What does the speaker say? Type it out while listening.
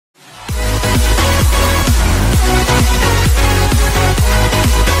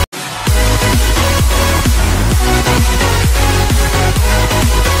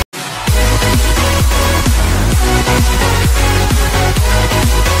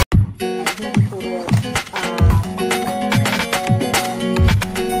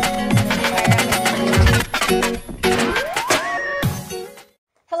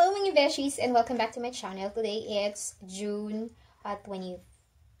welcome back to my channel. Today it's June 23.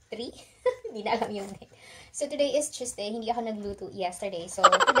 Hindi na alam yung date. So today is Tuesday. Hindi ako nagluto yesterday. So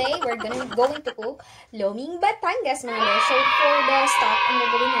today we're going to cook Loming Batangas mga guys. So for the stock, ang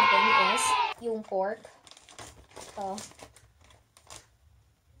gagawin natin is yung pork. Ito.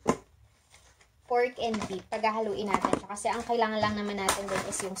 Pork and beef. Paghahaluin natin siya. Kasi ang kailangan lang naman natin din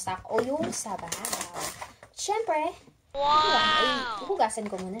is yung stock o yung sabaw. Siyempre, wow! Hugasan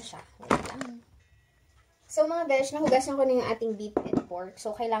ko muna siya. Wait lang. So mga besh, nahugasan ko na yung ating beef and pork.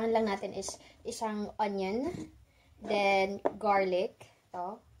 So kailangan lang natin is isang onion, then garlic,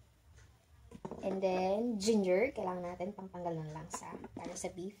 to, and then ginger. Kailangan natin pangtanggal ng langsa para sa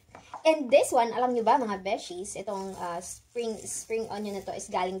beef. And this one, alam nyo ba mga beshies, itong spring onion na to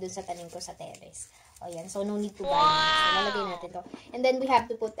is galing dun sa tanim ko sa terrace. O yan, so no need to buy. So lalagay natin to. And then we have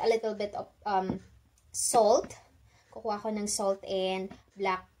to put a little bit of salt. Kukuha ko ng salt and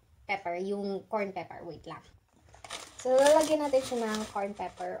black pepper, yung corn pepper. Wait lang. So, lalagyan natin siya ng corn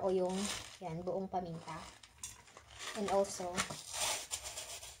pepper o yung, yan, buong paminta. And also,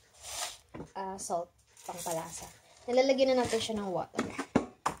 salt, pangpalasa. Nalalagyan na natin siya ng water.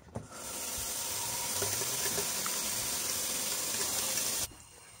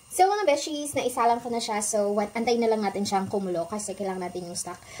 So, mga beshies, naisalang ko na siya. So, antayin na lang natin siyang kumulo kasi kailangan natin yung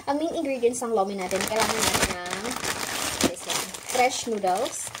stock. Ang main ingredients ng Lomi natin, kailangan natin ng fresh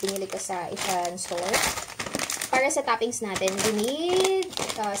noodles. Binili ko sa isang store. Para sa toppings natin, we need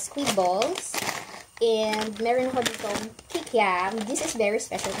squid balls. And meron ako ditong Kikiam. This is very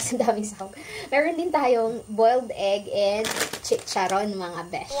special kasi daming sahog. Meron din tayong boiled egg and Chicaron mga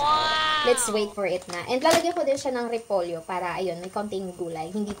besh. Wow! Let's wait for it na. And lalagyan ko din siya ng repolyo para, ayun, may konting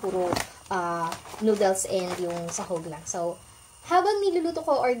gulay. Hindi puro noodles and yung sahog lang. So, habang niluluto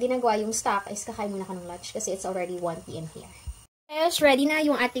ko or ginagawa yung stock, is kakain muna ko ng lunch kasi it's already 1 PM here. Yes, ready na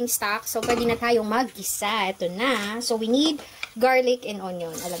yung ating stock. So, pwede na tayong mag-gisa. Ito na. So, we need garlic and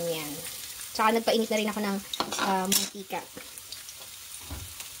onion. Alam niyo yan. Tsaka nagpainit na rin ako ng mantika.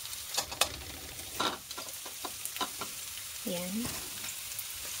 Yan.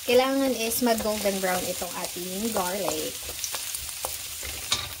 Kailangan is mag-golden brown itong ating garlic.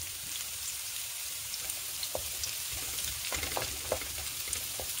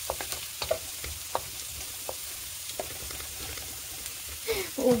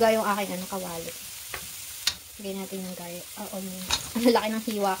 Uuga yung aking kawali. Lagyan natin ng garlic. Onion. Ang laki ng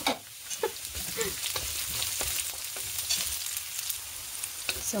hiwa ko.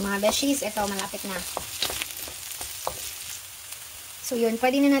 So, mga beshies, ito, malapit na. So, yun.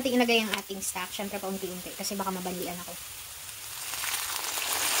 Pwede na natin ilagay ang ating stock. Siyempre, paunti-unti. Kasi baka mabanlian ako.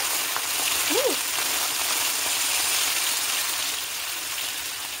 Ooh!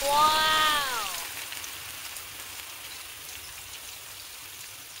 Wow!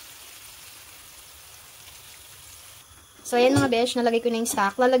 So, ayan mga besh, nalagay ko na yung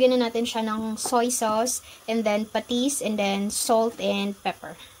stock. Lalagyan na natin siya ng soy sauce, and then patis, and then salt and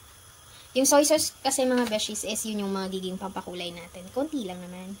pepper. Yung soy sauce kasi mga beshies is yun yung magiging pampakulay natin. Konti lang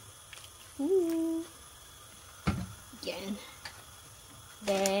naman. Ooh. Yan.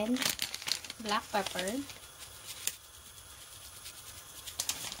 Then, black pepper.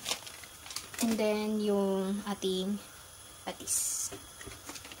 And then, yung ating patis.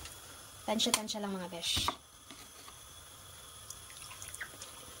 Tansya-tansya lang mga besh.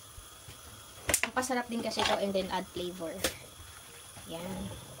 Pasarap din kasi ito and then add flavor. Yan.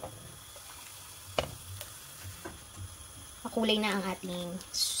 Makulay na ang ating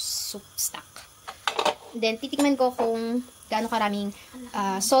soup stock. Then, titikman ko kung gaano karaming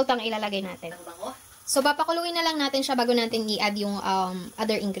salt ang ilalagay natin. So, papakuluin na lang natin siya bago natin i-add yung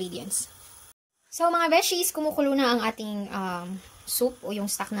other ingredients. So, mga beshies, kumukulo na ang ating soup o yung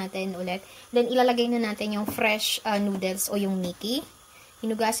stock natin ulit. Then, ilalagay na natin yung fresh noodles o yung Miki.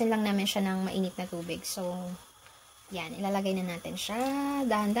 Hinugasan lang namin siya ng mainit na tubig. So, yan. Ilalagay na natin siya.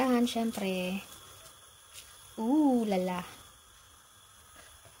 Dahan-dahan, syempre. Ooh, lala.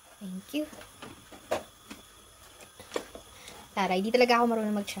 Thank you. Taray, di talaga ako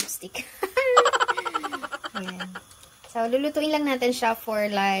marunong mag-chopstick. Yan. So, lulutuin lang natin siya for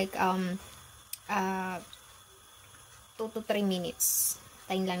like 2 to 3 minutes.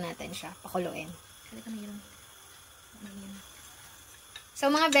 Tayin lang natin siya. Pakuluin. So,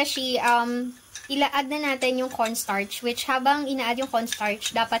 mga beshi, ila-add na natin yung cornstarch, which habang ina-add yung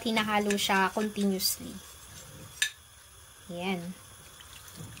cornstarch, dapat hinahalo siya continuously. Yan.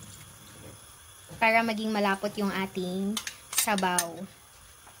 Para maging malapot yung ating sabaw.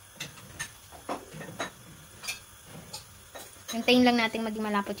 Hintayin lang natin maging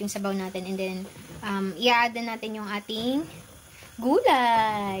malapot yung sabaw natin, and then, i-add na natin yung ating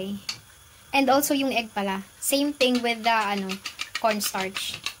gulay. And also yung egg pala. Same thing with the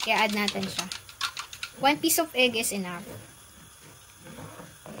cornstarch. Kaya add natin siya. 1 piece of egg is enough.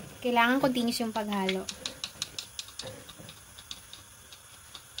 Kailangan continuous yung paghalo.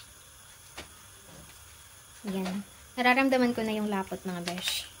 Yan. Nararamdaman ko na yung lapot, mga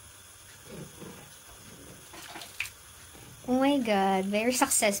besh. Oh my God, very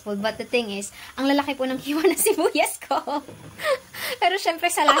successful. But the thing is, ang lalaki po ng hiwa na sibuyas ko. Pero syempre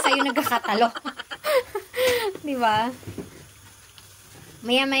sa lasa yung nagkakatalo. Diba?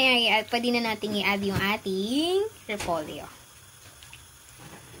 Maya-maya, pwede na natin i-add yung ating repolyo.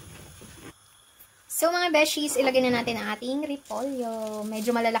 So mga beshies, ilagay na natin ang ating repolyo.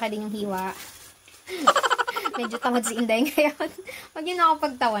 Medyo malalaki din yung hiwa. Medyo tamad si Inday ngayon. Huwag yun ako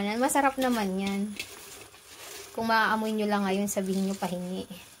pagtawanan. Masarap naman yan. Kung maaamoy nyo lang ngayon, sabihin nyo pahingi.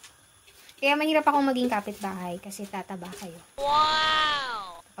 Kaya mahirap akong maging kapitbahay kasi tataba kayo.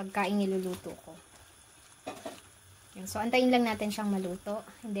 Wow! Pagkain niluluto ko. Yan. So, antayin lang natin siyang maluto.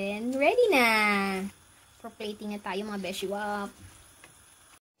 And then, ready na! For plating na tayo mga beshi. Wow!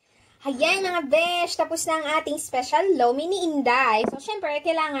 Ayan mga besh! Tapos na ang ating special Lomi ni Inday. So, syempre,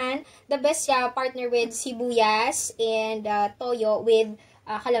 kailangan the best siya partner with sibuyas and toyo with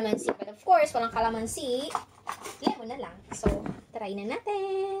kalamansi. But of course, walang kalamansi. Lemon na lang. So, try na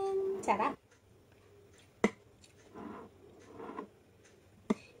natin. Sarap.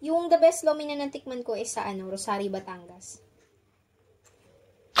 Yung the best Lomi na natikman ko is sa Rosario, Batangas.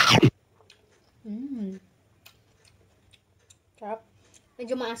 Sarap.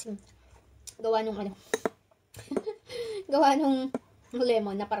 Medyo maasim. Gawa nung gawa nung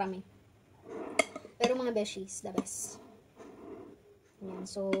lemon na parami. Pero mga beshies, the best. Yan.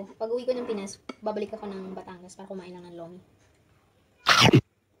 So, pag uwi ko ng Pinas, babalik ako ng Batangas para kumain lang ng Lomi.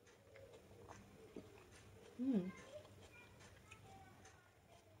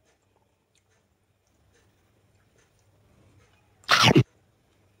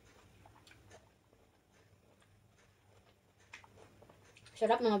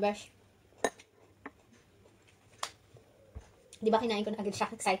 Sarap mga besh. Di ba kinain ko na agad siya?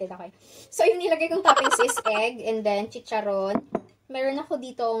 Excited ako eh. So, yung nilagay kong toppings is egg and then chicharon. Meron ako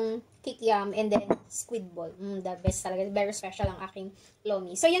ditong Kikiam and then Squid ball. The best talaga. Very special ang aking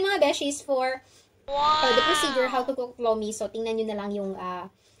Lomi. So, yun mga beshies for the procedure how to cook Lomi. So, tingnan nyo na lang yung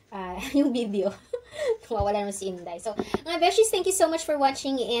yung video. Mawala naman si Inday. So, mga beshies, thank you so much for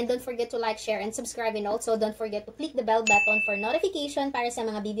watching and don't forget to like, share, and subscribe. And also, don't forget to click the bell button for notification para sa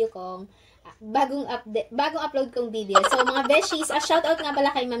mga video kong bagong upload kong video. So, mga beshies, shoutout nga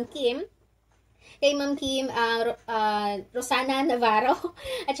pala kay Ma'am Kim. Kay Ma'am Kim, Rosana Navarro,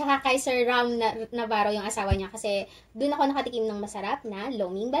 at saka kay Sir Ram Navarro, yung asawa niya, kasi doon ako nakatikim ng masarap na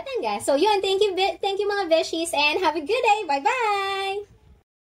Loming Batangas. So, yun, thank you mga beshies, and have a good day. Bye-bye!